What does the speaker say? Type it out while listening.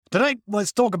Today,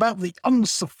 let's talk about the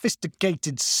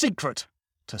unsophisticated secret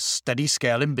to steady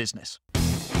scale in business.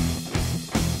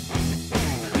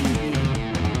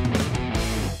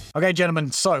 Okay,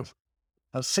 gentlemen, so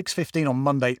at 6:15 on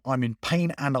Monday, I'm in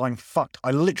pain and I'm fucked.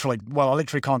 I literally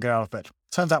can't get out of bed.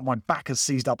 Turns out my back has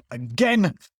seized up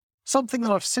again. Something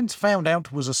that I've since found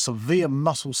out was a severe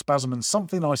muscle spasm and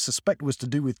something I suspect was to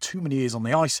do with too many years on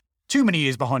the ice, too many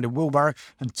years behind a wheelbarrow,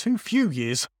 and too few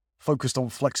years focused on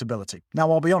flexibility.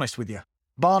 Now, I'll be honest with you.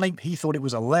 Barney, he thought it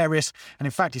was hilarious, and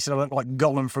in fact, he said I looked like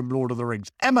Gollum from Lord of the Rings.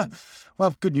 Emma,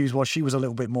 well, good news was she was a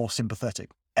little bit more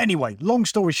sympathetic. Anyway, long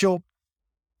story short,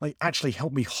 they actually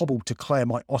helped me hobble to Claire,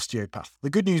 my osteopath. The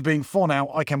good news being, for now,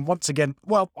 I can once again,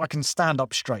 I can stand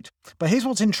up straight. But here's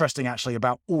what's interesting, actually,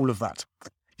 about all of that. You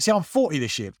see, I'm 40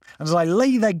 this year, and as I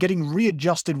lay there getting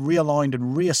readjusted, realigned,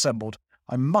 and reassembled,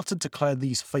 I muttered to Claire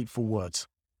these fateful words.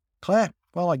 Claire,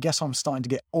 well, I guess I'm starting to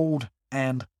get old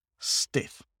and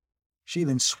stiff. She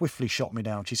then swiftly shot me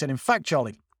down. She said, in fact,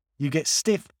 Charlie, you get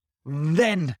stiff,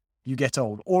 then you get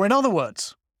old. Or in other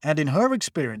words, and in her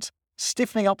experience,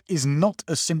 stiffening up is not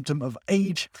a symptom of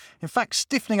age. In fact,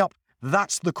 stiffening up,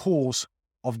 that's the cause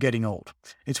of getting old.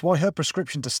 It's why her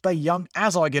prescription to stay young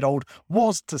as I get old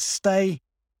was to stay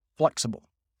flexible.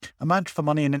 A mantra for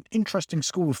money and an interesting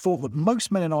school of thought that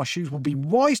most men in our shoes will be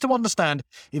wise to understand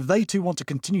if they too want to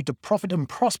continue to profit and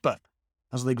prosper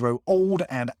as they grow old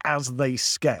and as they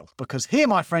scale. Because here,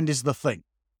 my friend, is the thing.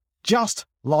 Just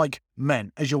like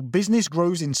men, as your business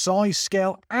grows in size,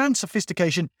 scale, and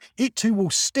sophistication, it too will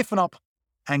stiffen up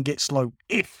and get slow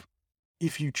if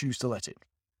you choose to let it.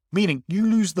 Meaning, you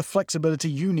lose the flexibility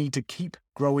you need to keep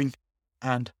growing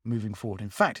and moving forward.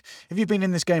 In fact, if you've been in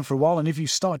this game for a while and if you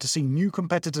start to see new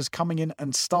competitors coming in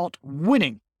and start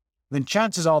winning, then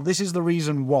chances are this is the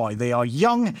reason why. They are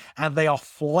young and they are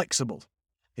flexible.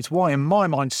 It's why, in my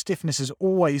mind, stiffness is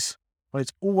always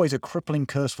a crippling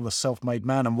curse for the self-made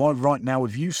man, and why right now,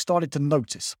 if you started to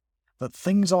notice that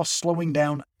things are slowing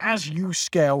down as you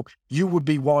scale, you would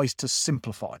be wise to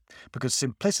simplify, because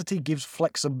simplicity gives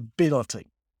flexibility.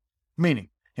 Meaning,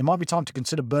 it might be time to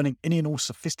consider burning any and all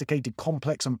sophisticated,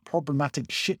 complex, and problematic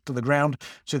shit to the ground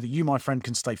so that you, my friend,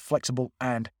 can stay flexible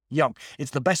and young.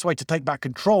 It's the best way to take back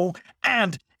control,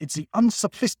 and it's the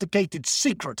unsophisticated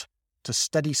secret to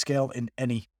steady scale in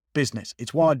any business.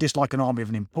 It's why I dislike an army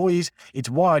of employees. It's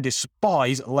why I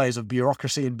despise layers of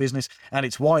bureaucracy in business, and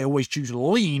it's why I always choose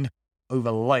lean over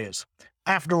layers.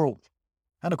 After all,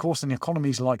 and of course in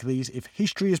economies like these, if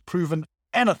history has proven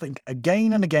anything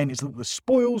again and again, it's that the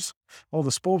spoils will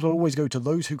always go to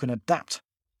those who can adapt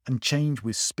and change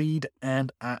with speed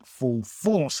and at full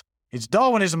force. It's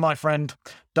Darwinism, my friend.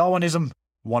 Darwinism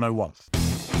 101.